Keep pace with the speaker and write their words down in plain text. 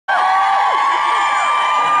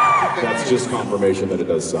just confirmation that it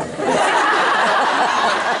does suck. Yeah,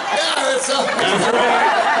 that's right.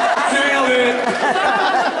 Nailed it.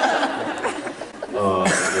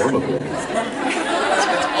 It's warm up here.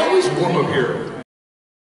 It's always warm up here.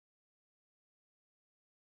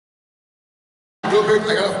 Real quick,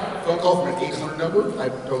 I got a phone call from an 800 number. I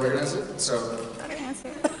don't recognize it, so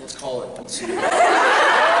let's call it. Let's see. No.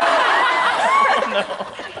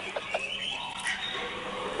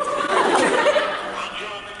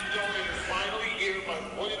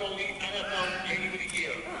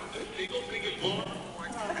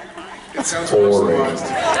 It sounds boring.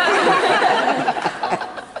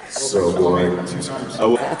 So boring. 2 times.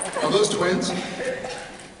 Oh. Are those twins?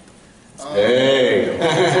 Hey.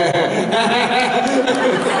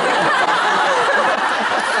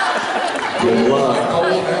 Good luck. How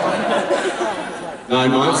old now?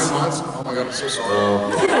 9 months? 9 months? Oh my god, I'm so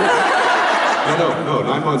sorry. No,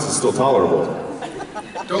 9 months is still tolerable.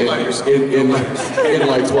 Don't lie to yourself. In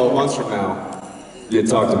like 12 months from now, you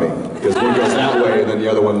talk to me. Because one goes that way and then the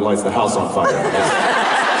other one lights the house on fire.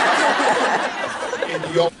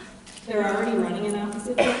 They're already running in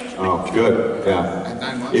opposite directions. Oh, good, yeah. At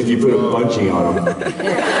 9 months? If you put a bungee on them, then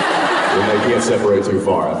they can't separate too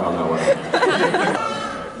far. I found that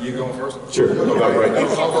one. You going first? Sure, I'll go right.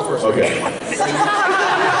 I'll go first. Okay.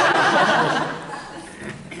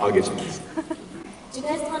 I'll get you these. Do you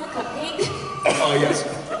guys want a cupcake? Oh, yes.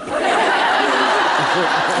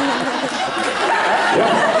 Yeah.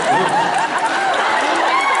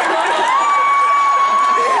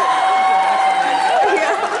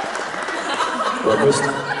 Breakfast?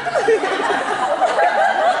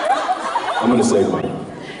 I'm gonna save money.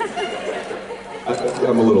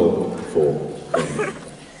 I'm a little full.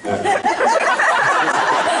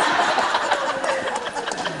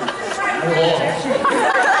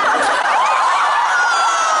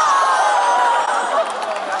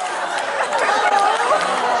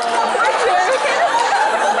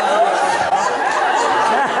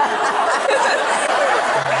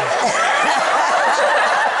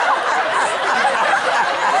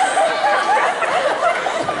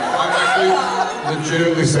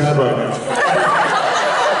 Legitimately sad right now.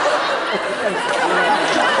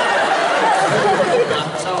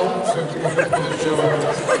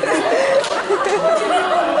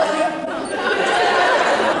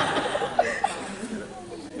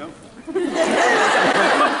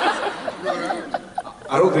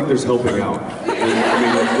 I don't think there's helping out. I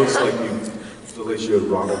mean, it looks like you really showed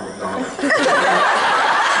Ronald McDonald.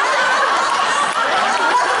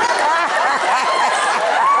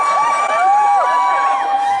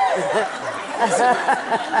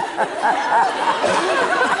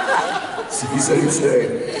 He said he'd stay.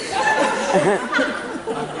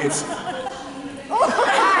 It's...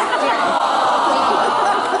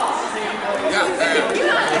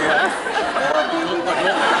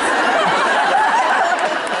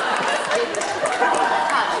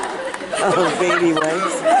 Oh, baby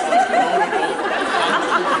wipes.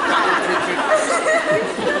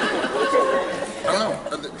 I don't know.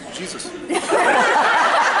 Jesus. He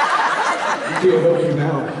can't help you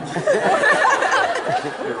now.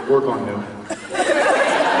 Work on him.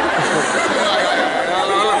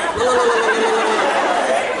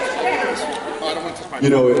 You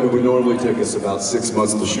know, it would normally take us about 6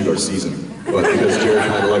 months to shoot our season, but because Jared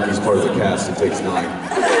kind of like he's part of the cast, it takes 9.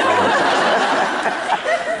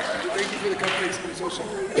 Thank you for the cupcakes and social.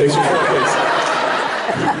 Thanks for the cupcakes.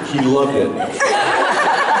 He loved it.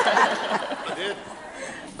 I did.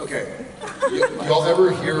 Okay. Y'all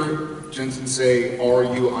ever hear Jensen say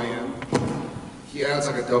R-U-I-N? He adds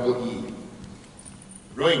like a double E.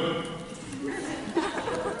 Ruin.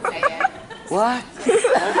 What?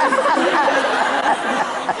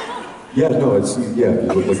 Yeah, no, it's, yeah,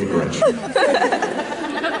 you look like a Grinch. I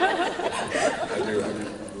do ruin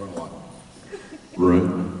a lot. Ruin?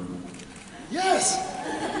 Yes!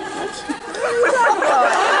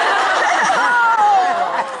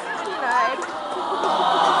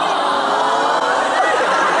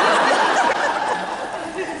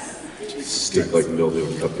 Stick like mildew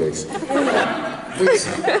in cupcakes. Please.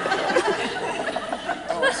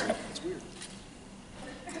 Oh, it's weird.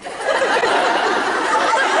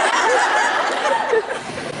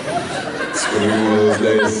 It's gonna be one of those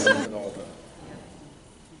days.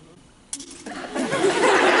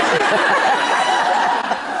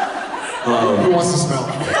 Who wants to smell?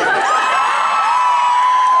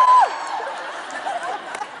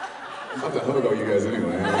 What the hell are you guys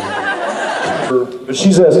anyway? But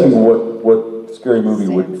she's asking what scary movie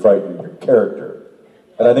would frighten your character.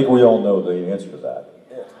 And I think we all know the answer to that.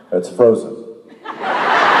 That's Frozen.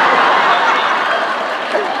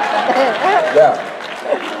 Yeah.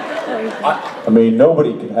 I mean,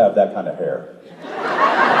 nobody can have that kind of hair.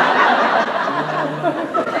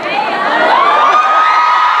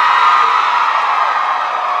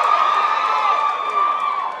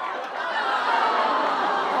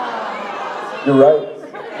 You're right.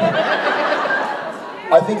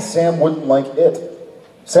 I think Sam wouldn't like it.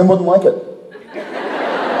 Sam wouldn't like it.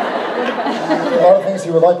 A lot of things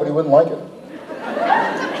he would like, but he wouldn't like it.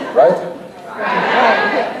 Right?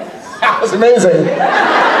 That was amazing.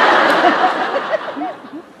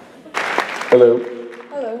 Hello.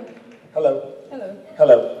 Hello. Hello. Hello.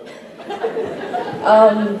 Hello.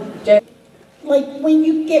 Like when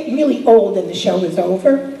you get really old and the show is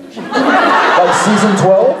over. Like season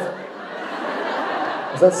 12?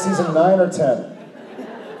 Is that season 9 or 10?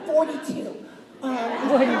 42. Have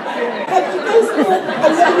you guys done a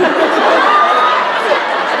really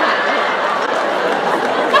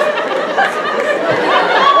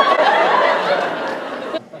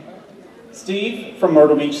Steve from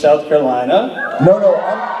Myrtle Beach, South Carolina.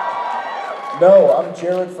 No, I'm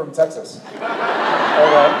Jared from Texas.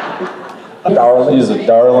 Darling. He's a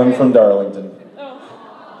darling from Darlington.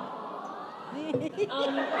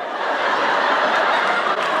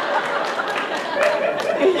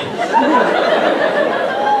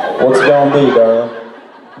 What's it gonna be, darling?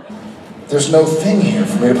 There's no thing here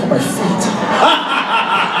for me to put my feet.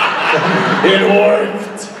 It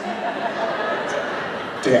worked!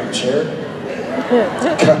 Damn, chair.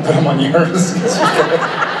 Can I put them on yours?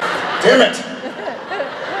 Damn it!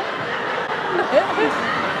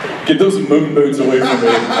 Get those moon boots away from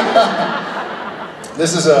me.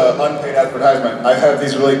 This is an unpaid advertisement. I have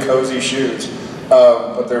these really cozy shoes,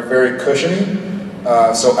 but they're very cushiony.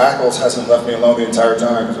 So Ackles hasn't left me alone the entire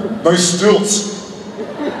time. Nice stilts.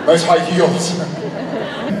 Nice high heels.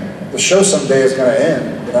 The show someday is gonna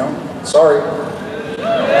end, you know? Sorry.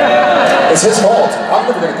 It's his fault. I'm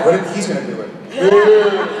never gonna quit it, he's gonna do it.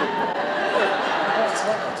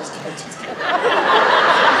 Just kidding.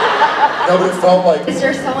 No, but it felt like... Is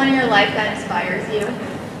there someone in your life that inspires you?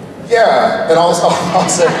 Yeah, and I'll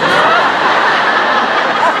say...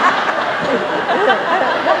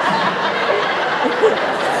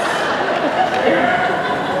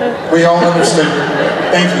 We all understood.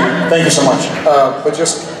 Thank you so much. But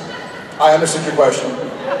I understood your question.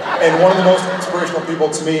 And one of the most inspirational people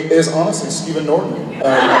to me is honestly Stephen Norton.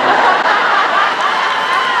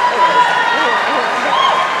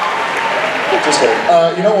 Just kidding.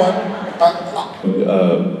 You know what?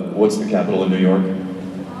 What's the capital of New York?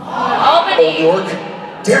 Albany. Old York?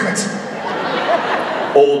 Damn it!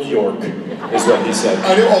 Old York is what he said.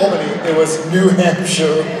 I knew Albany. It was New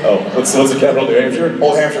Hampshire. Oh, what's the capital of New Hampshire?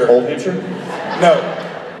 Old Hampshire. Old Hampshire? No.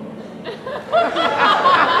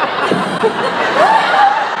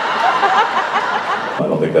 I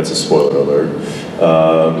don't think that's a spoiler alert.